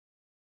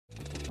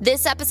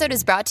This episode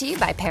is brought to you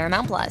by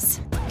Paramount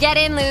Plus. Get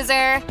in,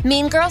 loser!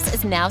 Mean Girls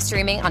is now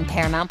streaming on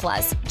Paramount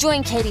Plus.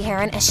 Join Katie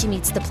Heron as she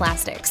meets the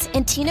plastics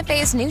in Tina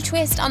Fey's new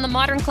twist on the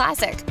modern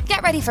classic.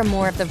 Get ready for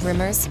more of the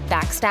rumors,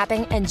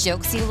 backstabbing, and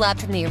jokes you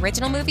loved from the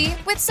original movie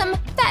with some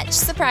fetch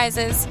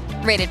surprises.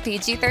 Rated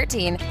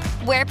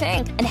PG-13. Wear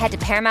pink and head to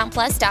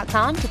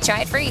ParamountPlus.com to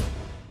try it free.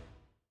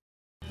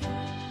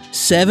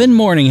 7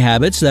 morning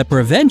habits that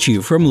prevent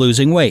you from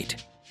losing weight.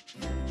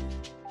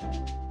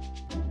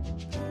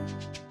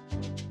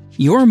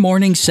 Your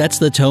morning sets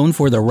the tone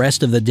for the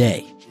rest of the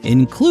day,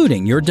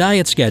 including your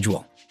diet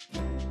schedule.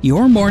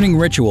 Your morning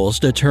rituals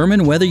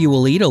determine whether you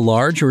will eat a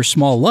large or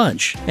small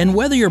lunch and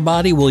whether your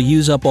body will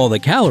use up all the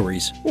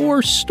calories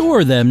or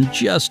store them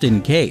just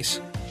in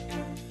case.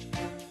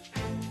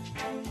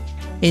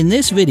 In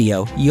this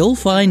video, you'll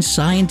find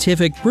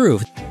scientific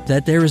proof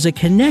that there is a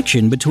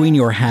connection between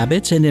your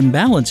habits and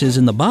imbalances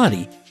in the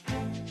body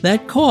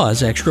that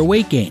cause extra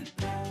weight gain.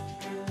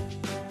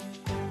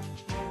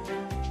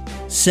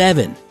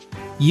 7.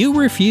 You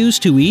refuse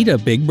to eat a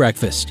big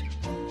breakfast.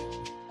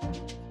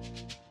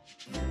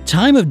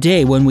 Time of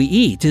day when we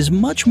eat is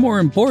much more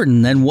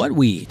important than what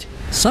we eat.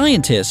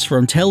 Scientists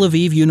from Tel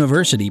Aviv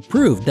University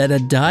proved that a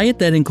diet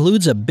that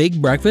includes a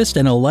big breakfast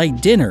and a light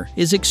dinner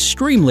is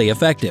extremely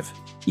effective.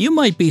 You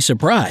might be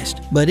surprised,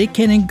 but it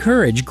can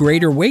encourage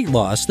greater weight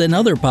loss than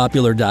other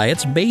popular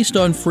diets based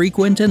on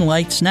frequent and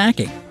light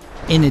snacking.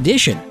 In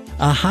addition,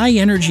 a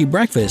high-energy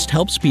breakfast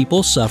helps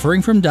people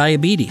suffering from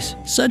diabetes.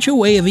 Such a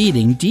way of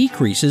eating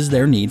decreases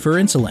their need for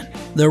insulin.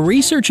 The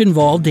research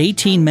involved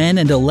 18 men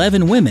and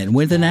 11 women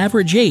with an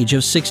average age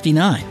of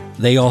 69.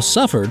 They all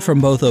suffered from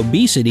both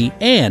obesity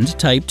and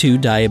type 2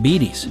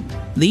 diabetes.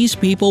 These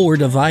people were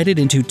divided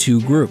into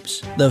 2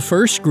 groups. The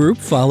first group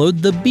followed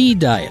the B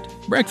diet,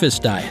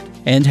 breakfast diet,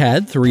 and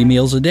had 3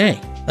 meals a day,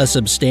 a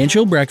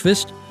substantial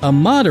breakfast, a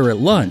moderate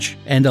lunch,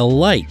 and a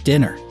light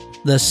dinner.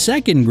 The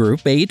second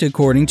group ate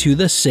according to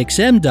the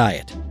 6M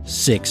diet,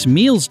 6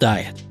 meals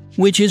diet,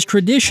 which is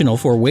traditional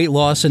for weight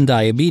loss and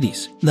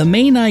diabetes. The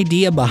main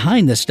idea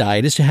behind this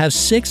diet is to have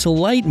 6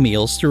 light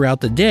meals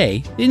throughout the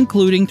day,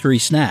 including 3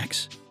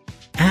 snacks.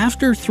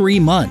 After 3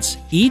 months,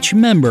 each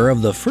member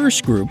of the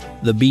first group,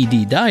 the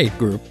BD diet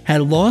group,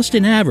 had lost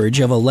an average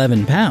of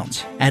 11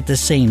 pounds. At the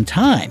same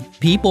time,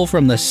 people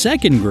from the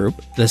second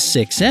group, the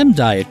 6M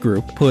diet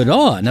group, put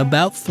on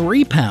about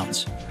 3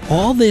 pounds.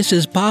 All this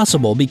is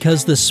possible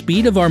because the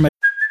speed of our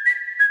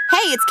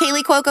Hey, it's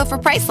Kaylee Cuoco for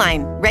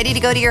Priceline. Ready to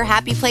go to your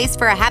happy place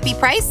for a happy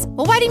price?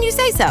 Well, why didn't you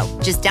say so?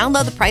 Just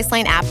download the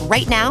Priceline app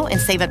right now and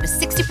save up to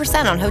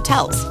 60% on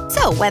hotels.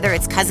 So whether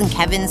it's Cousin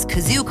Kevin's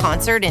Kazoo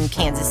Concert in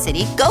Kansas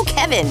City, go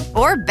Kevin,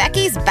 or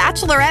Becky's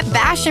Bachelorette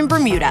Bash in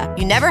Bermuda,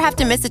 you never have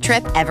to miss a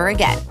trip ever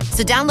again.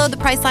 So download the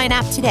Priceline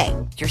app today.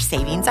 Your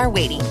savings are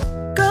waiting.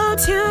 Go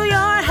to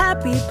your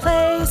happy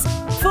place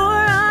for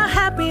a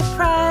happy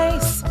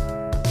price.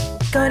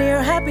 Go to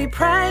your happy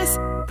price,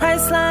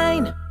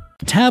 Priceline.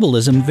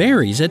 metabolism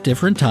varies at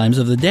different times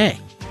of the day.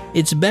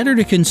 It's better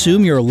to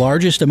consume your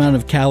largest amount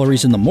of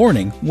calories in the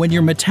morning when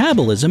your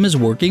metabolism is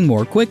working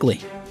more quickly.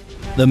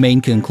 The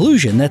main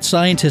conclusion that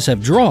scientists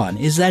have drawn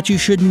is that you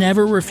should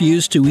never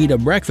refuse to eat a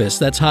breakfast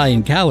that's high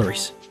in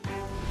calories.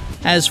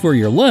 As for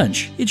your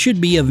lunch, it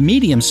should be of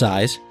medium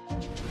size,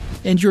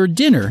 and your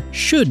dinner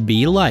should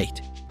be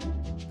light.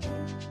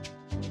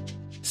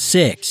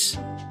 6.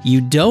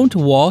 You don't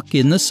walk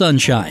in the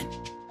sunshine.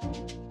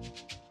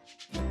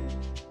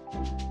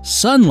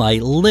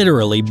 Sunlight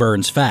literally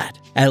burns fat,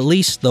 at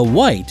least the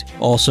white,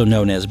 also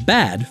known as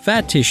bad,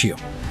 fat tissue.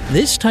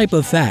 This type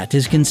of fat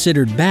is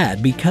considered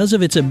bad because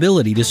of its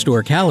ability to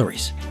store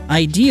calories.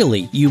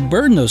 Ideally, you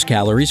burn those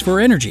calories for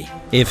energy.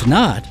 If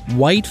not,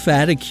 white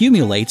fat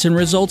accumulates and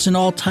results in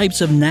all types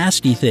of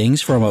nasty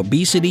things from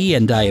obesity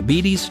and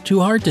diabetes to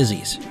heart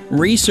disease.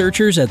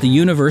 Researchers at the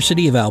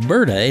University of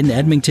Alberta in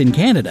Edmonton,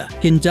 Canada,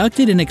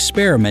 conducted an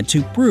experiment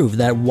to prove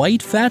that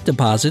white fat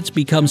deposits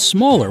become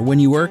smaller when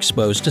you are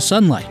exposed to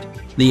sunlight.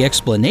 The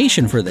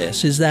explanation for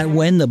this is that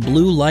when the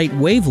blue light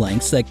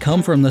wavelengths that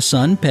come from the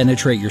sun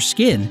penetrate your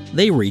skin,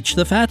 they reach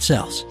the fat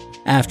cells.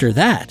 After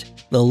that,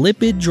 the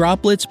lipid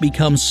droplets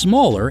become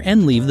smaller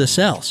and leave the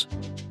cells.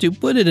 To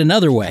put it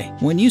another way,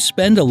 when you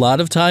spend a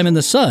lot of time in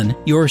the sun,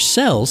 your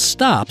cells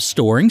stop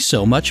storing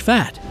so much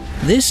fat.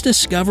 This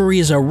discovery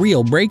is a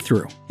real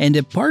breakthrough, and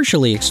it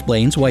partially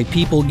explains why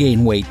people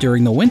gain weight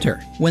during the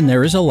winter, when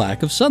there is a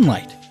lack of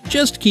sunlight.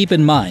 Just keep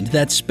in mind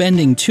that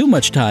spending too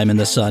much time in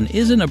the sun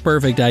isn't a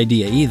perfect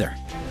idea either.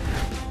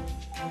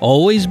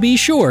 Always be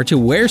sure to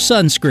wear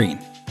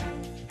sunscreen.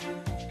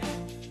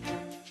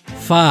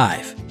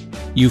 5.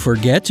 You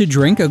forget to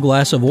drink a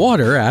glass of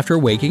water after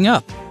waking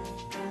up.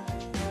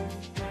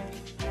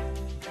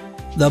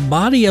 The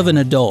body of an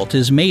adult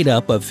is made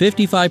up of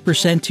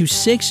 55% to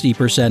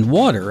 60%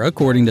 water,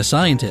 according to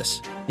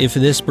scientists. If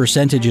this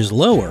percentage is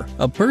lower,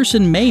 a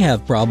person may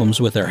have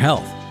problems with their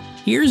health.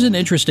 Here's an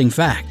interesting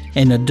fact.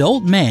 An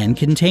adult man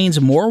contains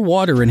more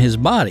water in his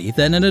body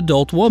than an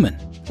adult woman.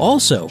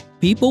 Also,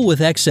 people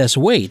with excess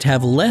weight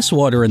have less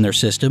water in their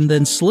system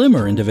than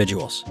slimmer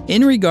individuals.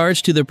 In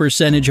regards to the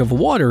percentage of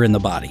water in the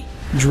body,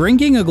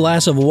 drinking a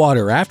glass of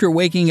water after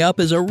waking up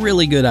is a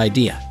really good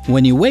idea.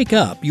 When you wake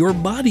up, your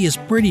body is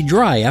pretty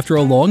dry after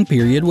a long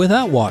period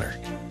without water.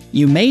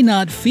 You may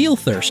not feel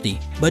thirsty,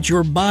 but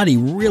your body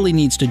really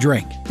needs to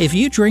drink. If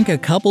you drink a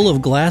couple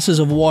of glasses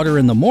of water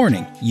in the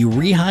morning, you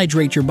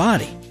rehydrate your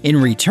body. In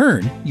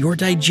return, your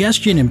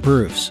digestion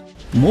improves.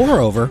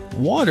 Moreover,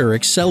 water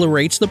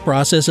accelerates the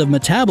process of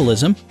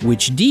metabolism,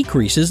 which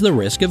decreases the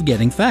risk of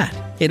getting fat.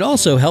 It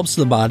also helps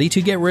the body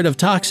to get rid of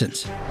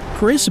toxins.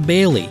 Chris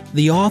Bailey,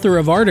 the author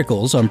of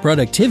articles on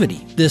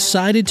productivity,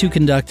 decided to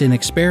conduct an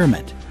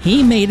experiment.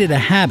 He made it a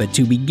habit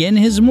to begin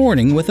his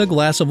morning with a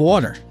glass of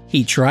water.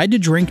 He tried to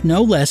drink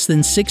no less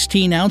than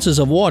 16 ounces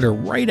of water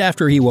right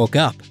after he woke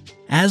up.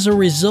 As a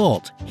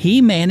result,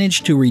 he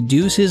managed to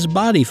reduce his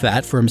body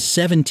fat from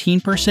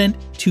 17%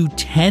 to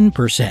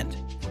 10%.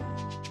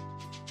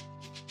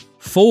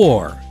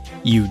 4.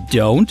 You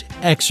don't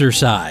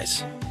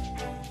exercise.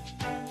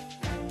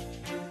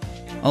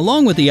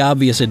 Along with the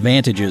obvious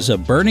advantages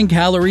of burning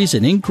calories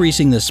and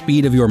increasing the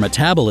speed of your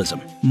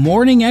metabolism,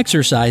 morning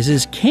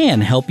exercises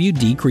can help you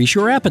decrease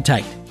your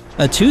appetite.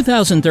 A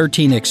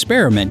 2013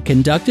 experiment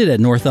conducted at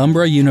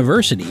Northumbria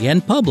University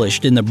and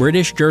published in the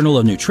British Journal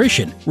of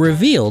Nutrition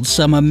revealed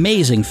some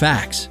amazing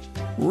facts.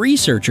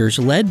 Researchers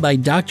led by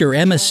Dr.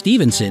 Emma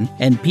Stevenson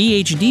and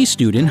PhD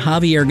student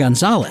Javier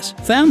Gonzalez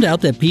found out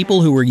that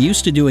people who were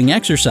used to doing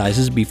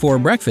exercises before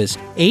breakfast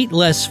ate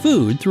less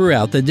food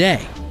throughout the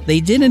day. They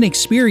didn't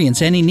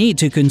experience any need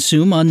to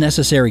consume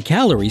unnecessary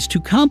calories to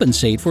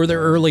compensate for their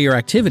earlier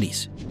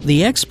activities.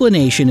 The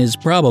explanation is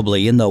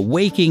probably in the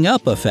waking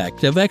up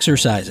effect of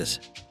exercises.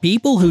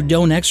 People who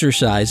don't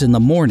exercise in the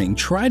morning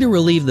try to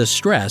relieve the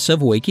stress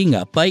of waking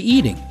up by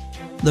eating.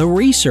 The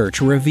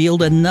research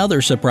revealed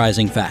another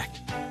surprising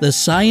fact. The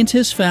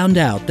scientists found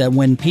out that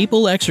when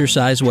people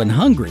exercise when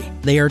hungry,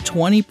 they are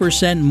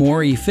 20%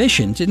 more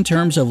efficient in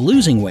terms of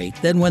losing weight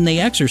than when they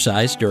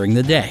exercise during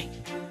the day.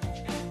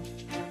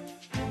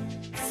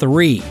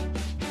 3.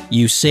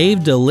 You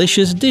save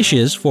delicious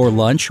dishes for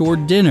lunch or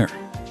dinner.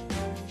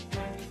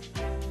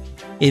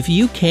 If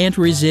you can't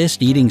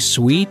resist eating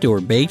sweet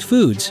or baked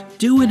foods,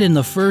 do it in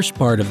the first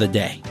part of the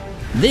day.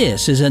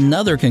 This is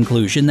another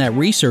conclusion that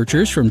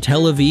researchers from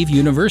Tel Aviv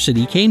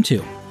University came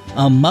to.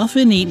 A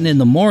muffin eaten in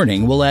the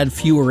morning will add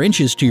fewer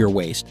inches to your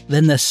waist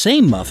than the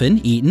same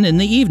muffin eaten in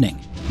the evening.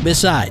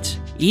 Besides,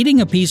 eating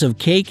a piece of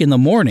cake in the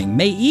morning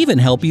may even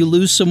help you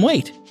lose some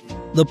weight.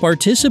 The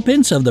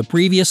participants of the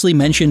previously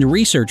mentioned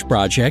research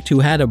project who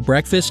had a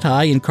breakfast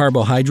high in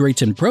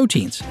carbohydrates and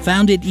proteins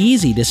found it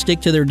easy to stick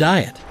to their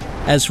diet.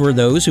 As for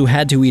those who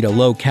had to eat a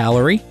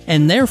low-calorie,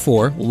 and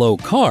therefore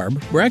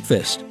low-carb,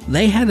 breakfast,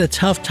 they had a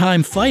tough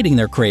time fighting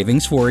their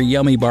cravings for a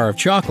yummy bar of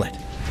chocolate.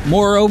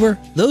 Moreover,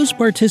 those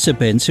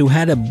participants who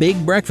had a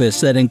big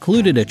breakfast that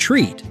included a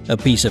treat, a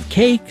piece of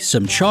cake,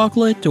 some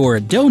chocolate, or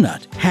a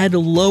donut, had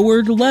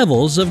lowered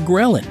levels of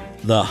ghrelin,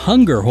 the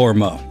hunger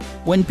hormone.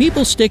 When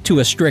people stick to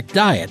a strict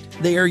diet,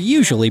 they are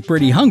usually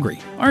pretty hungry,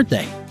 aren't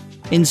they?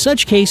 In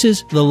such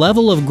cases, the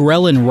level of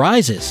ghrelin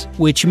rises,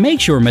 which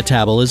makes your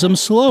metabolism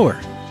slower.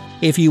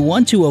 If you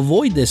want to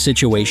avoid this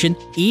situation,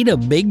 eat a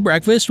big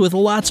breakfast with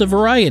lots of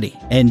variety,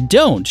 and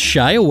don't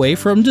shy away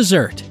from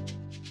dessert.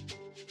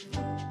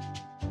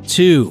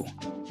 2.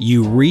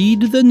 You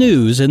read the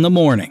news in the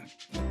morning.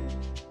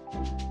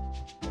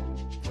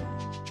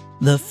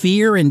 The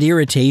fear and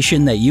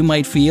irritation that you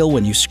might feel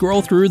when you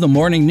scroll through the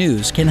morning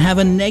news can have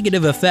a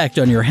negative effect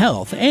on your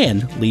health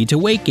and lead to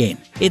weight gain.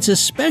 It's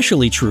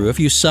especially true if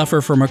you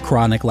suffer from a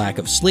chronic lack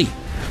of sleep.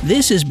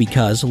 This is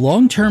because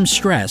long-term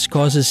stress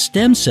causes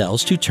stem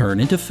cells to turn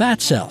into fat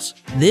cells.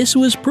 This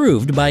was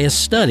proved by a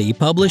study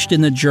published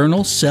in the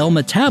journal Cell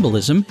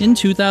Metabolism in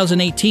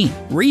 2018.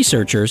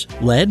 Researchers,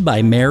 led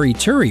by Mary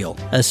Turiel,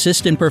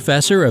 assistant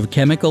professor of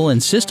chemical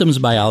and systems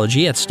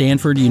biology at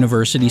Stanford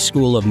University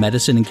School of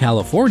Medicine in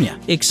California,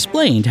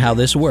 explained how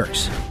this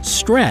works.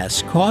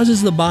 Stress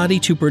causes the body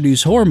to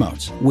produce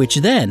hormones, which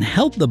then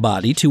help the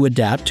body to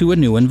adapt to a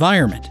new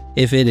environment.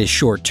 If it is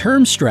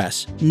short-term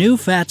stress, new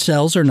fat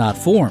cells are not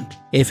formed.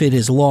 If it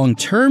is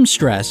long-term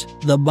stress,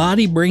 the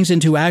body brings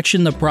into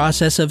action the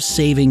process of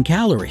saving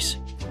calories.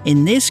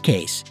 In this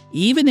case,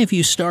 even if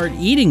you start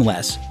eating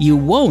less, you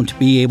won't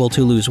be able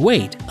to lose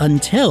weight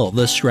until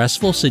the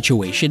stressful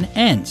situation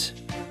ends.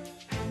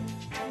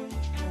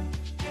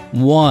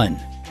 1.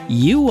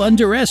 You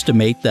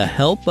underestimate the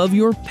help of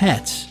your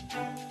pets.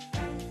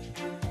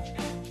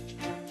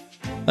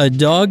 A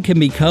dog can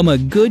become a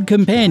good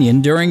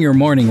companion during your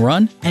morning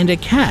run, and a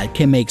cat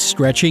can make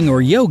stretching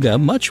or yoga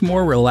much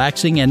more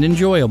relaxing and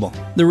enjoyable.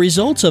 The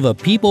results of a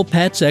People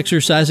Pets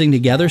Exercising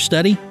Together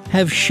study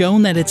have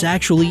shown that it's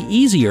actually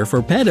easier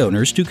for pet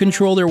owners to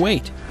control their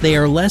weight. They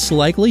are less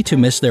likely to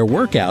miss their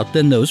workout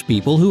than those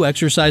people who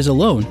exercise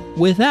alone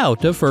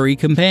without a furry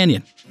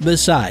companion.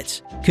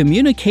 Besides,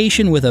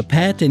 Communication with a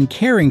pet and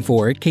caring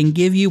for it can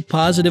give you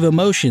positive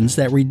emotions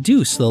that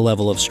reduce the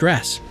level of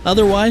stress.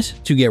 Otherwise,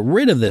 to get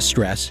rid of this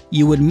stress,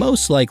 you would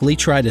most likely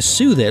try to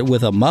soothe it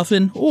with a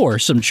muffin or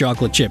some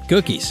chocolate chip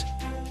cookies.